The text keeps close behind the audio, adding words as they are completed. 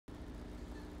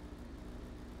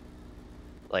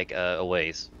like a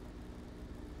ways.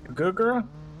 A good girl?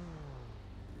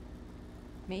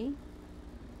 Me?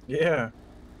 Yeah.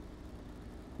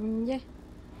 Yeah.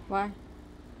 Why?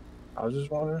 I was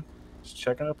just wondering. Just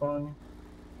checking up on you.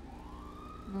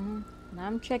 And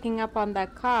I'm checking up on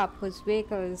that cop whose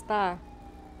vehicle is there.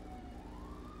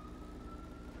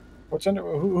 What's under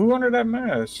who under that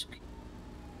mask?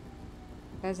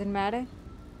 Doesn't matter.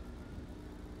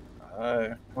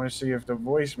 I want to see if the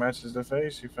voice matches the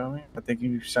face, you feel me? I think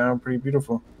you sound pretty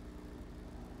beautiful.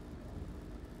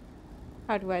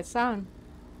 How do I sound?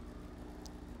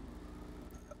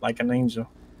 Like an angel.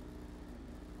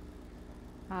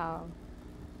 How?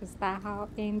 Is that how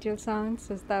angel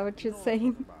sounds? Is that what you're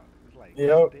saying?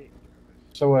 Yep.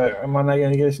 So am I not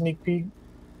gonna get a sneak peek?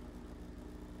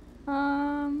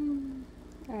 Uh,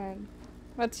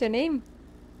 what's your name?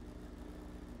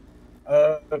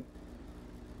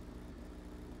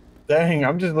 Dang,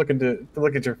 I'm just looking to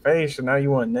look at your face, and now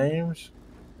you want names?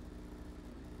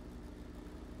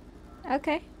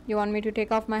 Okay. You want me to take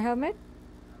off my helmet?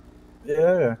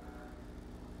 Yeah.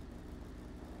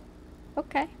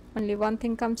 Okay. Only one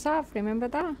thing comes off. Remember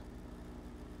that.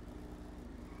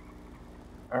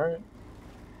 All right.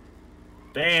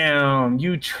 Damn,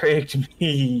 you tricked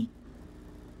me.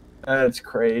 That's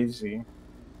crazy.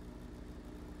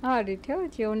 I already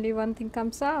told you. Only one thing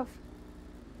comes off.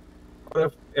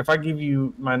 What if I give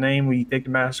you my name, will you take the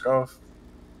mask off?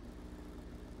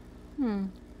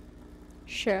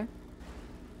 Sure.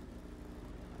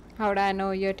 How would I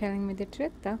know you're telling me the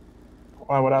truth, though?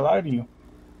 Why would I lie to you?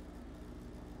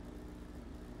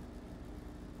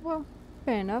 Well,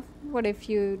 fair enough. What if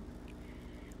you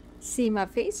see my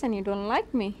face and you don't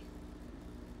like me?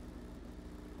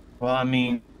 Well, I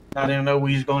mean, I didn't know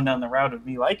we was going down the route of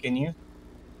me liking you.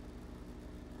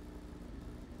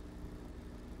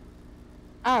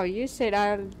 Oh, you said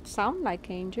I'll sound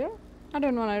like Angel. I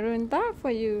don't want to ruin that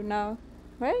for you now,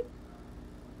 right?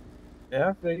 Yeah,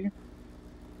 I feel you.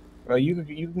 Well, you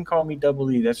can call me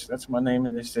Double E. That's my name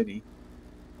in the city.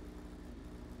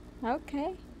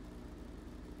 Okay.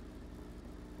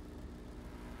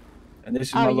 And this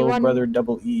is Oh, my you little want... brother,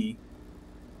 Double E.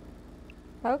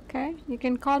 Okay, you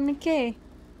can call me Kay.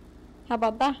 How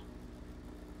about that?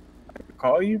 I could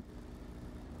call you?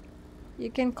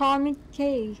 You can call me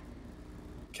Kay.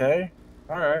 Okay.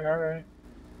 All right, all right.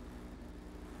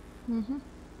 Am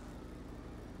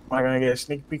I gonna get a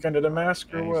sneak peek under the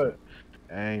mask or what?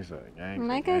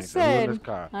 Like I said,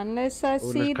 unless I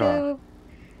see the...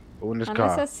 Unless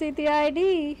I see the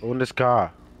ID. Who in this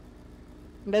car?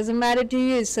 Doesn't matter to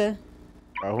you, sir.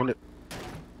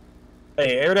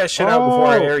 Hey, air that shit out before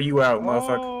I air you out,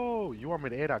 motherfucker. Oh, you want me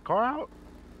to air that car out?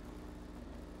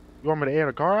 You want me to air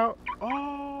the car out?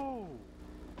 Oh.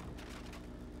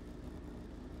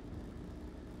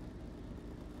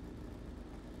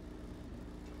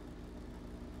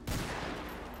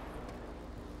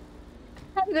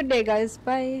 Have a good day, guys.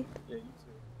 Bye. Yeah, you too.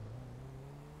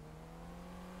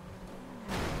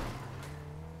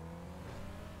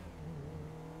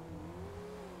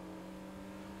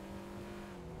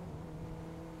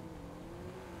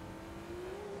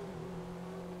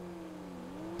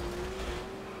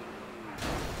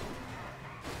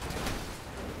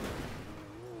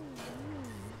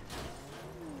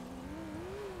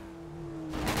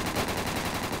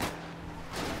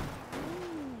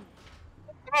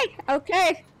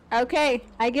 Okay,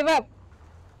 I give up.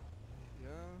 Yeah?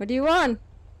 What do you want?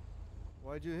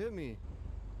 Why'd you hit me?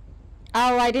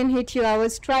 Oh, I didn't hit you. I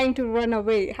was trying to run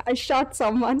away. I shot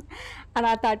someone, and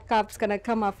I thought cops gonna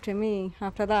come after me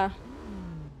after that.